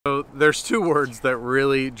there's two words that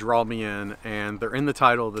really draw me in, and they're in the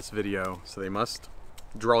title of this video, so they must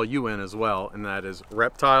draw you in as well, and that is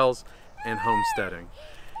reptiles and homesteading.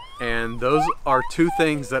 And those are two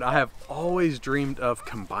things that I have always dreamed of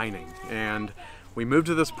combining. And we moved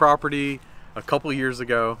to this property a couple years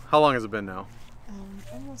ago. How long has it been now?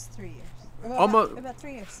 Almost 3 years. About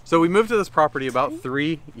 3 years. So we moved to this property about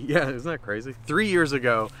yeah, isn't that crazy? 3 years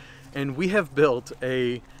ago, and we have built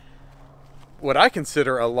what I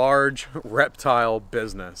consider a large reptile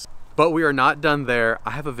business. But we are not done there.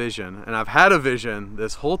 I have a vision, and I've had a vision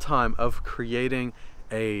this whole time of creating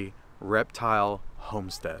a reptile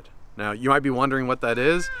homestead. Now, you might be wondering what that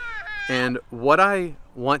is, and what I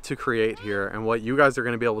want to create here, and what you guys are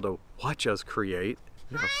going to be able to watch us create,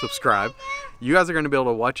 subscribe. You guys are going to be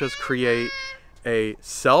able to watch us create a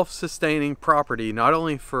self-sustaining property, not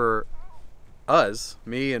only for us,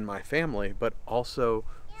 me and my family, but also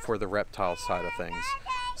for the reptile side of things.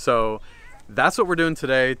 So that's what we're doing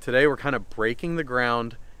today. Today we're kind of breaking the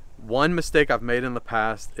ground. One mistake I've made in the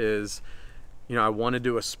past is, I want to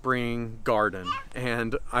do a spring garden,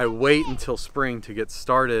 and I wait until spring to get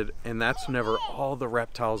started, and that's whenever all the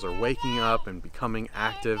reptiles are waking up and becoming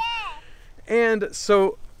active. And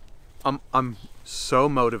so I'm so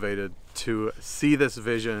motivated to see this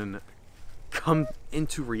vision come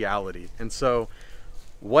into reality. And so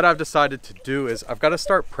what I've decided to do is I've got to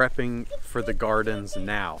start prepping for the gardens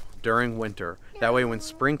now during winter. That way when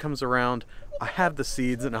spring comes around, I have the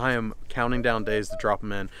seeds and I am counting down days to drop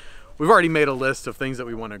them in. We've already made a list of things that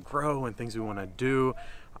we want to grow and things we want to do,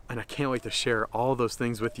 and I can't wait to share all those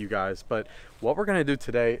things with you guys. But what we're going to do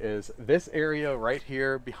today is this area right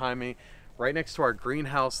here behind me, right next to our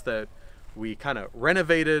greenhouse that we kind of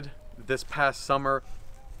renovated this past summer.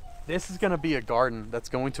 This is going to be a garden that's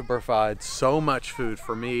going to provide so much food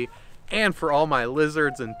for me and for all my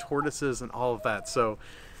lizards and tortoises and all of that.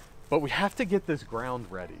 But we have to get this ground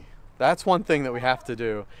ready. That's one thing that we have to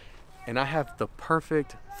do. And I have the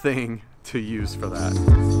perfect thing to use for that.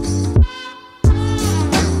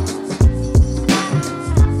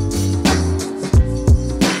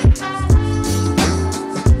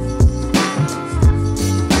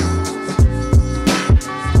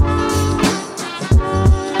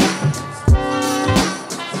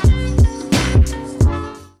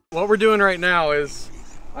 What we're doing right now is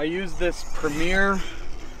I use this Premier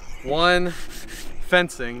One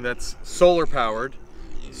fencing that's solar powered.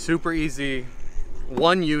 Super easy,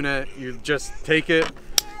 one unit. You just take it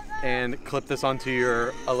and clip this onto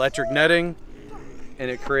your electric netting, and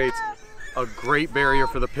it creates a great barrier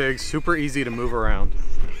for the pigs. Super easy to move around.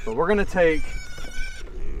 But we're gonna take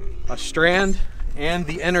a strand and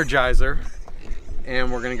the Energizer,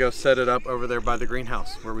 and we're gonna go set it up over there by the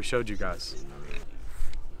greenhouse where we showed you guys.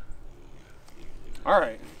 All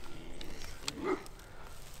right,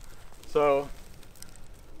 so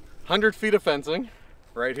 100 feet of fencing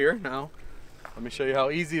right here. Now, let me show you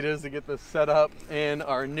how easy it is to get this set up in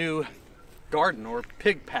our new garden or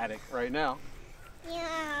pig paddock right now.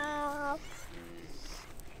 Yeah.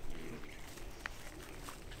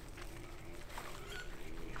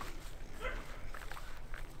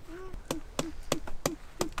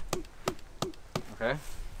 Okay.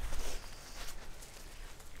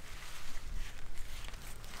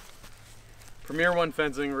 Premier One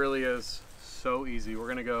fencing really is so easy. We're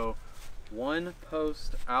gonna go one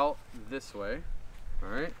post out this way, all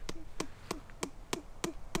right?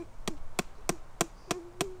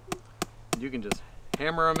 You can just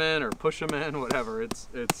hammer them in or push them in, whatever. It's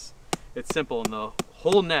simple, and the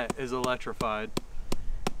whole net is electrified,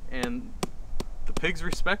 and the pigs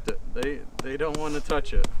respect it. They don't want to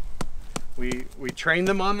touch it. We trained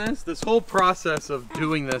them on this. This whole process of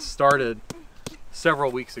doing this started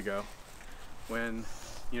several weeks ago when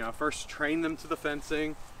I first trained them to the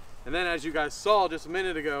fencing. And then, as you guys saw just a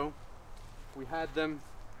minute ago, we had them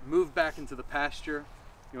move back into the pasture.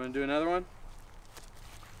 You want to do another one?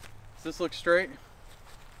 Does this look straight?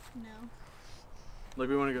 No. Like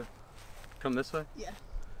we want to go come this way? Yeah.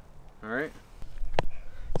 All right.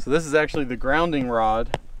 So this is actually the grounding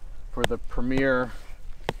rod for the Premier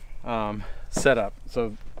setup.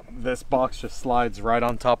 So this box just slides right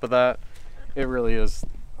on top of that. It really is,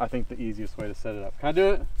 I think, the easiest way to set it up. Can I do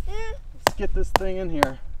it? Let's get this thing in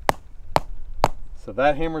here. So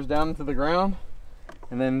that hammers down into the ground,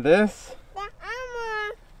 and then this, oh,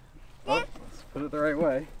 let's put it the right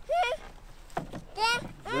way.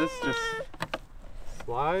 This just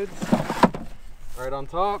slides right on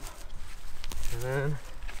top, and then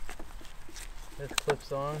this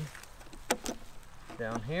clips on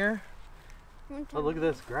down here. Oh, look at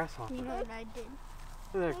this grasshopper. You know what I did?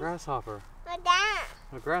 Look at that grasshopper. What that?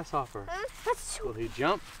 A grasshopper. Huh? Will he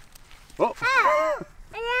jump? Whoa. I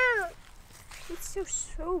know. It's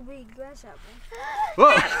so big. Grasshopper.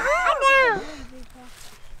 Whoa. I know.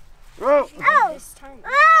 Whoa. Oh.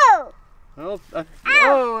 Oh.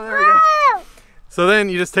 Oh, there we go. So then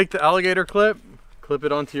you just take the alligator clip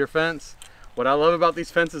it onto your fence. What I love about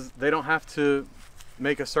these fences, they don't have to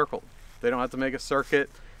make a circle. They don't have to make a circuit.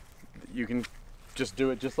 You can just do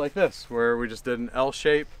it just like this, where we just did an L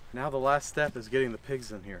shape. Now the last step is getting the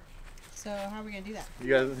pigs in here. So how are we gonna do that?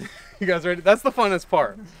 You guys ready? That's the funnest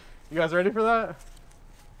part. You guys ready for that?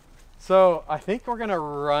 So I think we're gonna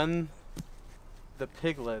run the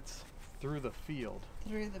piglets through the field.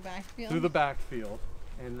 Through the backfield? Through the backfield,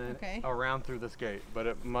 and then okay. around through this gate, but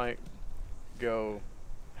it might go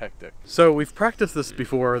hectic. So we've practiced this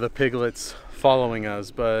before, the piglets following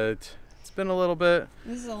us, but it's been a little bit.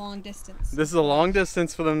 This is a long distance. This is a long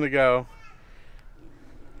distance for them to go.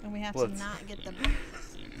 And we have to not get the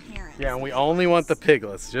parents. Yeah, and we only want the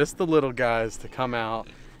piglets, just the little guys, to come out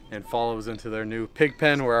and follow us into their new pig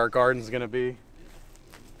pen where our garden's gonna be.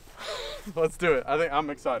 Let's do it. I'm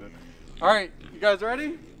excited. All right, you guys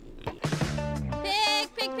ready? Pig,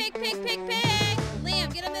 pig, pig, pig, pig, pig.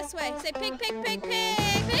 Liam, get him this way. Say pig, pig, pig, pig.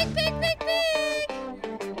 Pig, pig, pig, pig.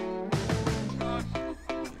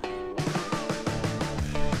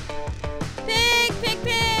 Pig, pig,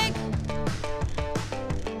 pig.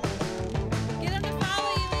 Get him to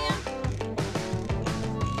follow you, Liam.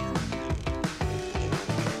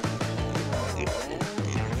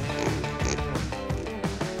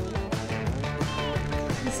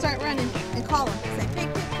 And start running and call him. Say pig,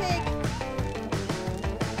 pig, pig.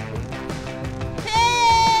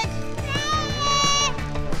 Pig!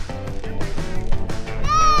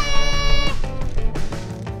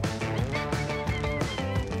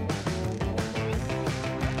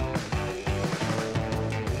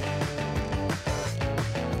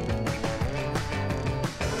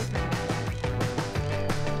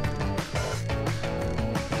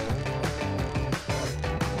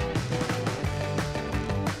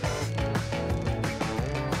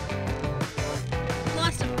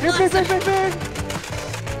 Lost him. Here, pig, pig, pig, pig.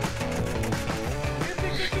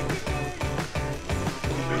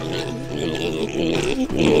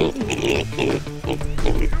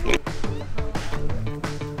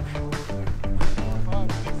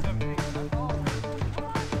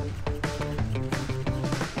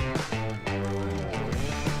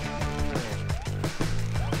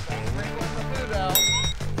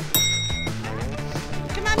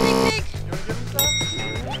 Come on, pig, pig.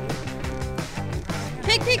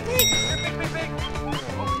 Pig, pig, pig.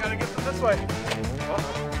 Oh, we gotta get them this way.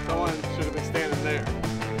 Someone should have been standing there.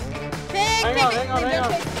 Pig, Hang pig, on, pig. hang on, hang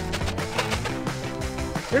on.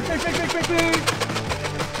 Here, pig, pig, pig, pig, pig.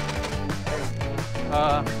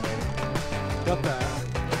 Got that.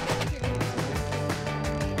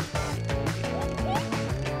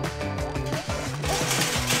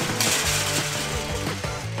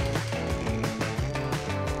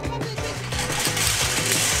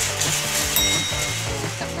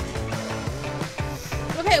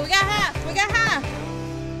 Okay, we got half. We got half.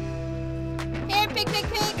 Here, pig, pig,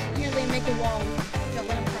 pig. Here, Liam, make a wall. Don't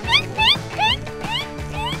let him come.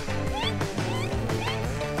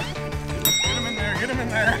 Get him in there, get him in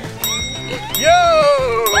there. Yo!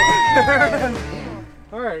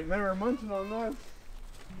 All right, they were munching on this.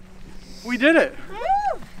 We did it.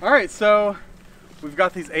 All right, so we've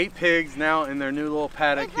got these 8 pigs now in their new little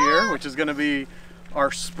paddock here, which is gonna be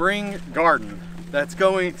our spring garden. That's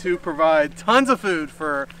going to provide tons of food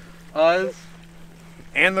for us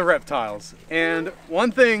and the reptiles. And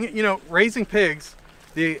one thing, you know, raising pigs,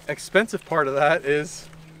 the expensive part of that is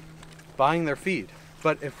buying their feed.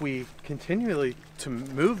 But if we continually to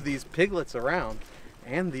move these piglets around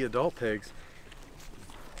and the adult pigs,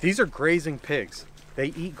 these are grazing pigs. They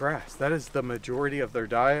eat grass. That is the majority of their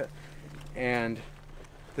diet. And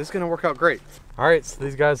this is gonna work out great. All right, so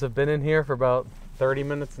these guys have been in here for about 30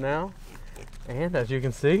 minutes now. And as you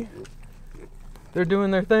can see, they're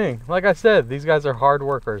doing their thing. Like I said, these guys are hard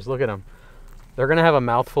workers. Look at them. They're gonna have a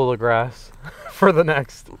mouthful of grass for the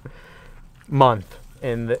next month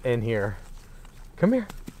in here. Come here.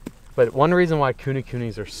 But one reason why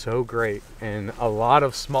kune-kunes are so great and a lot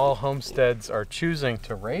of small homesteads are choosing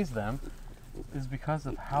to raise them is because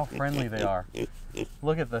of how friendly they are.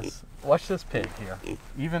 Look at this. Watch this pig here.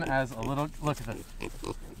 Even as a little, look at this.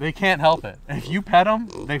 They can't help it. If you pet them,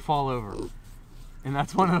 they fall over. And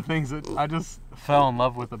that's one of the things that I just fell in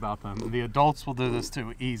love with about them. The adults will do this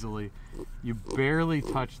too, easily. You barely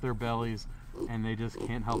touch their bellies and they just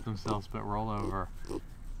can't help themselves but roll over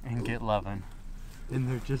and get loving. And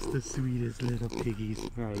they're just the sweetest little piggies,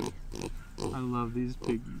 right? I love these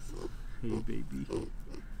piggies. Hey, baby.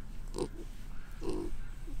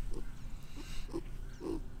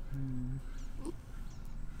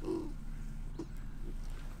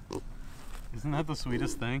 Isn't that the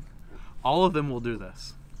sweetest thing? All of them will do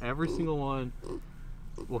this. Every single one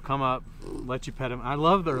will come up, let you pet them. I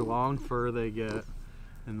love their long fur they get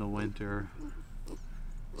in the winter.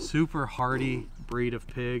 Super hardy breed of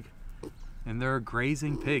pig. And they're a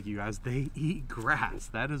grazing pig, you guys. They eat grass.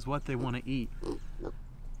 That is what they want to eat.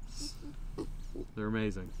 They're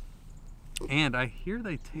amazing. And I hear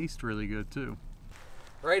they taste really good too.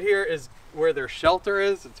 Right here is where their shelter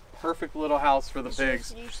is. It's a perfect little house for the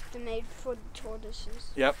pigs. It used to be made for the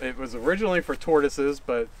tortoises. Yep, it was originally for tortoises,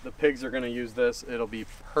 but the pigs are going to use this. It'll be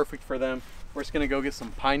perfect for them. We're just going to go get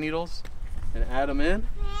some pine needles and add them in.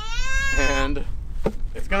 And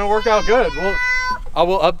it's going to work out good. I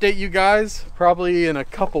will update you guys probably in a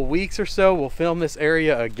couple weeks or so. We'll film this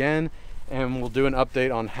area again and we'll do an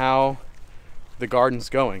update on how the garden's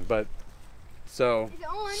going. But so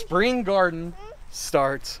spring garden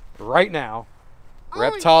starts right now.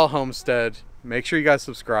 Reptile Homestead. Make sure you guys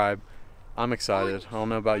subscribe. I'm excited. I don't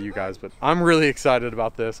know about you guys, but I'm really excited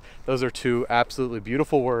about this. Those are two absolutely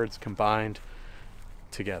beautiful words combined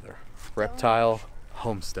together. Reptile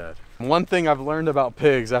Homestead. One thing I've learned about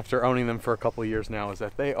pigs after owning them for a couple years now is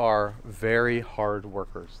that they are very hard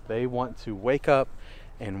workers. They want to wake up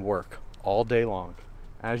and work all day long.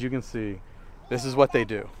 As you can see, this is what they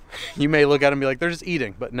do. You may look at them and be like, they're just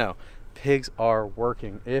eating, but no. Pigs are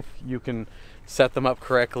working. If you can set them up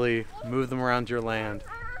correctly, move them around your land,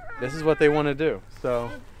 this is what they want to do.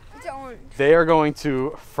 So they are going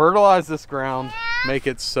to fertilize this ground, make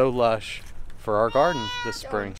it so lush for our garden this spring.